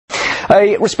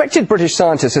A respected British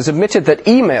scientist has admitted that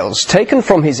emails taken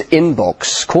from his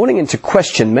inbox calling into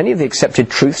question many of the accepted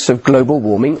truths of global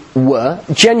warming were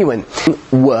genuine.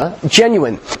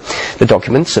 The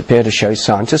documents appear to show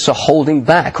scientists are holding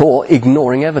back or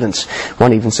ignoring evidence.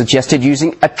 One even suggested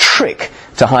using a trick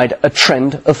to hide a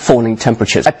trend of falling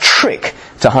temperatures. The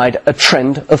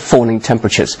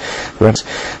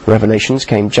revelations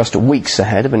came just weeks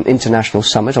ahead of an international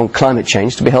summit on climate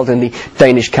change to be held in the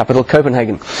Danish capital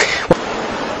Copenhagen.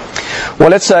 Well,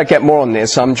 let's get more on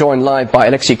this. I'm joined live by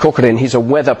Alexei Kokorin. He's a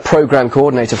weather programme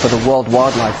coordinator for the World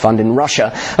Wildlife Fund in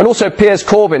Russia, and also Piers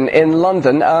Corbyn in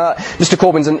London. Mr.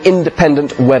 Corbyn's an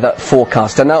independent weather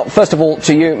forecaster. Now, first of all,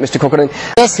 to you, Mr. Kokorin.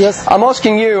 Yes. I'm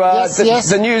asking you,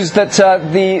 the news that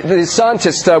the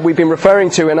scientist we've been referring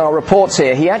to in our reports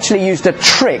here, he actually used a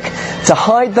trick to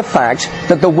hide the fact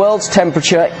that the world's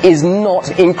temperature is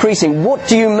not increasing. What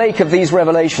do you make of these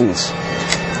revelations?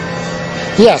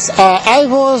 Yes, I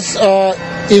was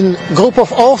in group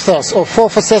of authors of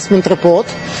fourth assessment report,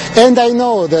 and I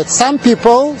know that some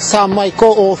people, some my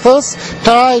co-authors,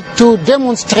 try to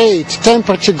demonstrate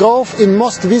temperature growth in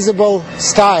most visible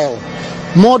style,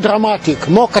 more dramatic,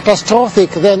 more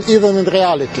catastrophic than even in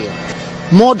reality.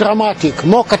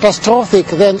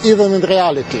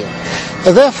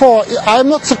 Therefore, I'm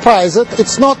not surprised.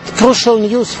 It's not crucial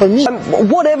news for me.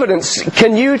 What evidence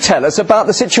can you tell us about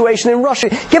the situation in Russia?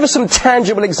 Give us some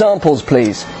tangible examples,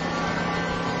 please.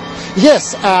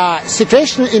 Yes,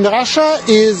 situation in Russia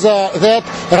is that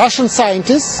Russian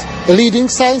scientists, leading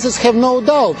scientists, have no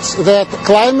doubts that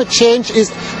climate change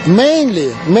is mainly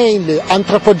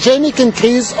anthropogenic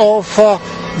increase of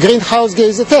greenhouse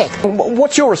gas effect.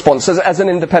 What's your response as an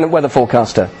independent weather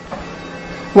forecaster?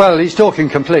 Well, he's talking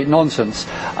complete nonsense.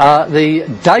 The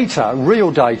data,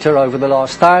 real data, over the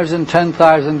last 1,000,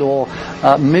 10,000 or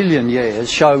million years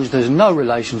shows there's no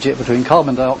relationship between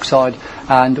carbon dioxide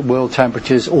and world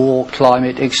temperatures or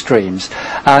climate extremes.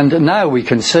 And now we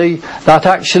can see that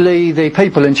actually the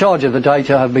people in charge of the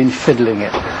data have been fiddling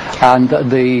it. And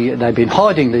they've been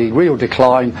hiding the real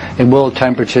decline in world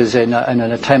temperatures in an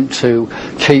attempt to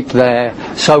keep their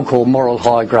so-called moral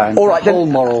high ground. All right, the whole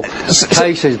moral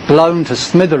case is blown to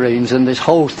smithereens, and this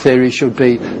whole theory should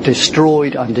be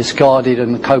destroyed and discarded,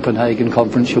 and the Copenhagen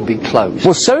conference should be closed.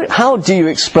 Well, so how do you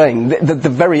explain the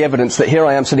very evidence that here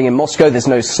I am sitting in Moscow, there's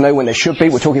no snow when there should be,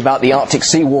 we're talking about the Arctic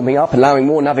Sea warming up, allowing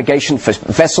more navigation for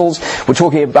vessels, we're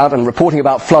talking about and reporting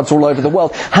about floods all over the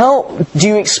world. How do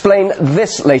you explain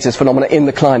this latest phenomena in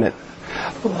the climate?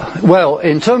 Well,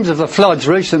 in terms of the floods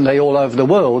recently all over the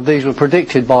world, these were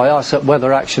predicted by us at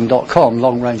weatheraction.com,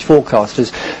 long-range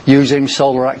forecasters, using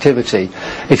solar activity.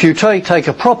 If you take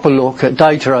a proper look at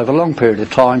data over a long period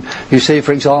of time, you see,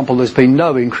 for example, there's been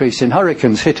no increase in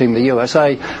hurricanes hitting the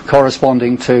USA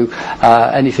corresponding to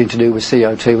anything to do with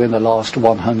CO2 in the last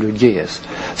 100 years.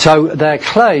 So their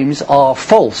claims are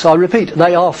false. I repeat,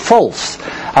 they are false.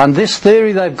 And this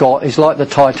theory they've got is like the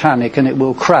Titanic, and it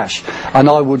will crash. And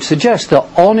I would suggest that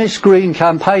honest green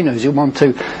campaigners who want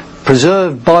to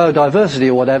preserve biodiversity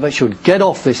or whatever should get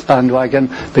off this bandwagon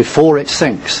before it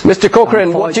sinks. Mr.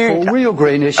 Corcoran, what do you... for real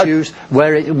green issues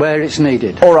where it's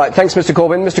needed. All right, thanks, Mr.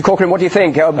 Corbyn. Mr. Corcoran, what do you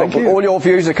think? All your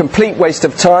views are a complete waste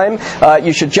of time.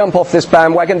 You should jump off this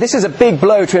bandwagon. This is a big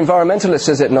blow to environmentalists,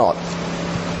 is it not?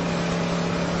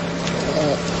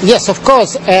 Yes, of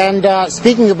course. And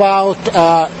speaking about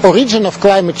origin of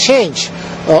climate change,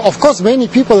 of course, many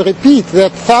people repeat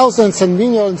that thousands and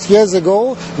millions years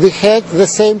ago we had the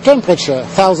same temperature,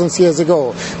 thousands years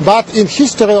ago. But in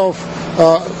history of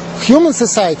human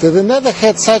society, we never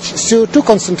had such CO2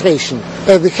 concentration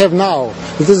as we have now.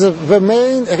 This is the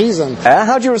main reason.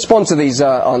 How do you respond to these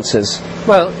answers?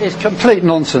 Well, it's complete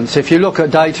nonsense. If you look at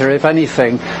data, if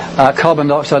anything, carbon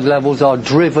dioxide levels are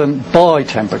driven by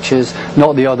temperatures,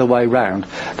 not the other way round.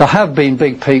 There have been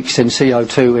big peaks in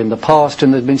CO2 in the past,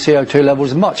 and there's been CO2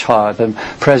 levels much higher than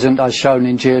present, as shown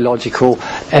in geological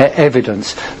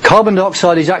evidence. Carbon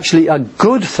dioxide is actually a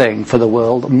good thing for the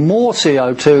world. More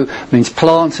CO2 means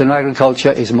plants and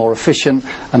agriculture is more efficient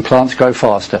and plants grow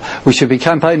faster. We should be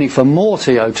campaigning for more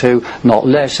CO2, not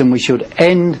less, and we should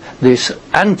end this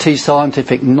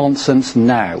anti-scientific nonsense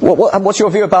now. What's your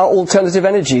view about alternative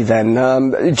energy then?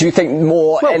 Do you think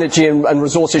more energy and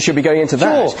resources should be going into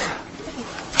that? Sure.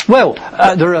 Well,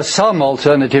 there are some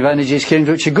alternative energy schemes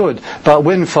which are good, but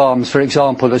wind farms, for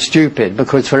example, are stupid,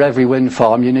 because for every wind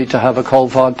farm you need to have a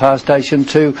coal-fired power station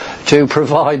to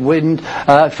provide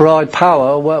provide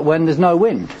power when there's no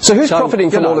wind. So who's profiting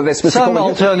from all of this, Mr. Some Corbyn?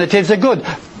 alternatives are good.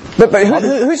 But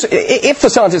if the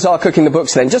scientists are cooking the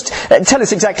books, then just tell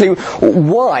us exactly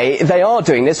why they are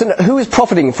doing this and who is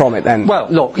profiting from it then. Well,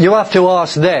 look, you have to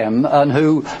ask them and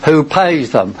who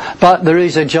pays them. But there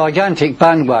is a gigantic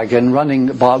bandwagon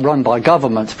run by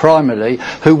governments primarily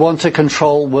who want to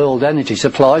control world energy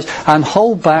supplies and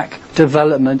hold back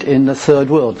development in the third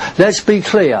world. Let's be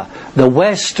clear, the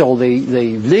West or the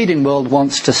leading world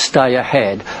wants to stay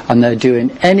ahead, and they're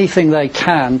doing anything they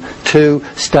can to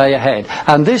stay ahead.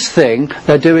 And this thing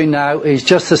they're doing now is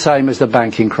just the same as the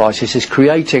banking crisis, is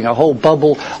creating a whole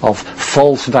bubble of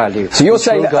false value. So you're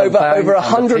saying that over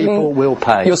 100 people will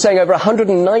pay. You're saying over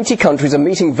 190 countries are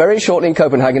meeting very shortly in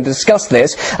Copenhagen to discuss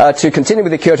this, to continue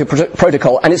with the Kyoto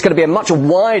Protocol, and it's going to be a much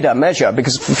wider measure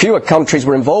because fewer countries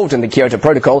were involved in the Kyoto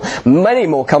Protocol. Many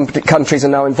more countries are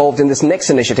now involved in this next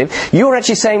initiative. You're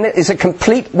actually saying that it's a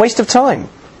complete waste of time.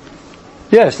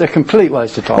 Yes, they're a complete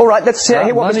waste of time. All right, let's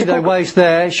hear what money they waste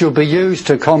there should be used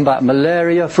to combat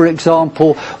malaria, for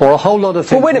example, or a whole lot of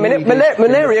things. Well, wait a minute.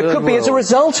 Malaria could be as a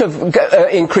result of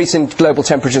increase in global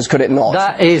temperatures, could it not?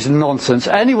 That is nonsense.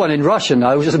 Anyone in Russia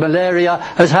knows that malaria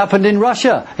has happened in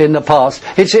Russia in the past.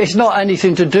 It's not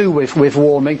anything to do with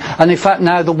warming, and in fact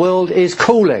now the world is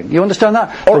cooling. You understand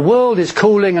that? The world is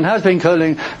cooling and has been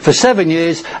cooling for 7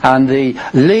 years, and the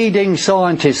leading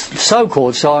scientists,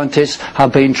 so-called scientists,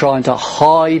 have been trying to hide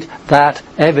that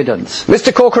evidence.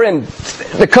 Mr. Corcoran,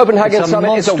 the Copenhagen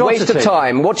summit is a waste of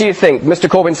time. What do you think? Mr.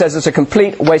 Corbyn says it's a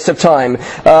complete waste of time.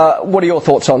 What are your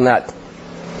thoughts on that?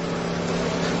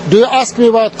 Do you ask me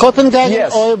about Copenhagen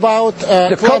yes. or about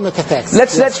climate effects?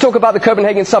 Let's talk about the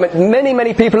Copenhagen summit.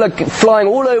 Many people are flying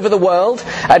all over the world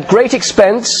at great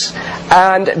expense,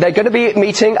 and they're going to be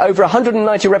meeting over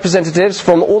 190 representatives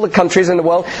from all the countries in the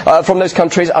world, from those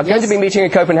countries are going to be meeting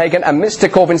in Copenhagen, and Mr.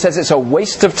 Corbyn says it's a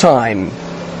waste of time.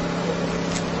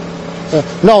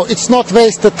 No, it's not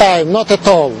waste of time, not at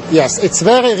all. Yes, it's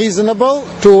very reasonable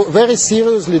to very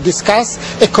seriously discuss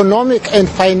economic and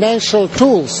financial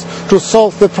tools to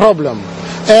solve the problem.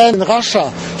 And in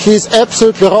Russia, he is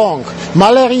absolutely wrong.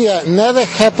 Malaria never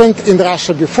happened in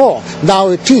Russia before. Now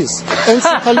it is.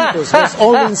 Encephalitis was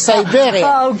only in Siberia.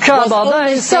 Oh, come on,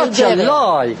 that is such a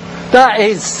lie. That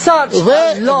is such a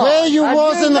lie. Where you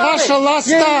was in Russia last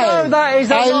time? You know that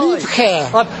is a lie. I live here.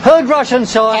 I've heard Russian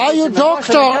scientists. Are you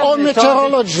doctor or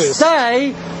meteorologist?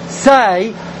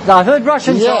 Say, I've heard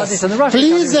Russian scientists and the Russian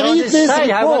scientists say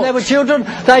how when they were children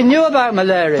they knew about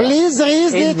malaria. Please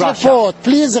read this report.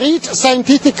 Please read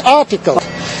scientific articles.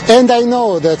 And I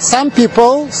know that some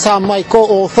people, some my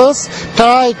co-authors,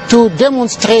 try to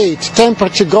demonstrate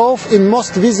temperature growth in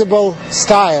most visible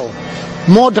style.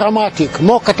 More dramatic,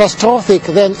 more catastrophic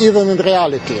than even in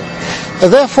reality.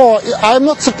 Therefore, I'm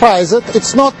not surprised.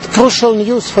 It's not crucial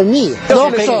news for me.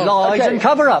 Lies and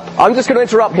cover up. I'm just going to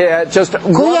interrupt here. Just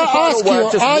could I ask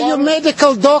you, are you a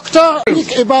medical doctor?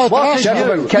 Speak about Russia.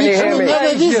 Gentlemen, can you hear me?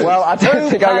 Well, I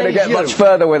don't think I'm going to get much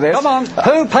further with this. Come on,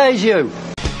 who pays you?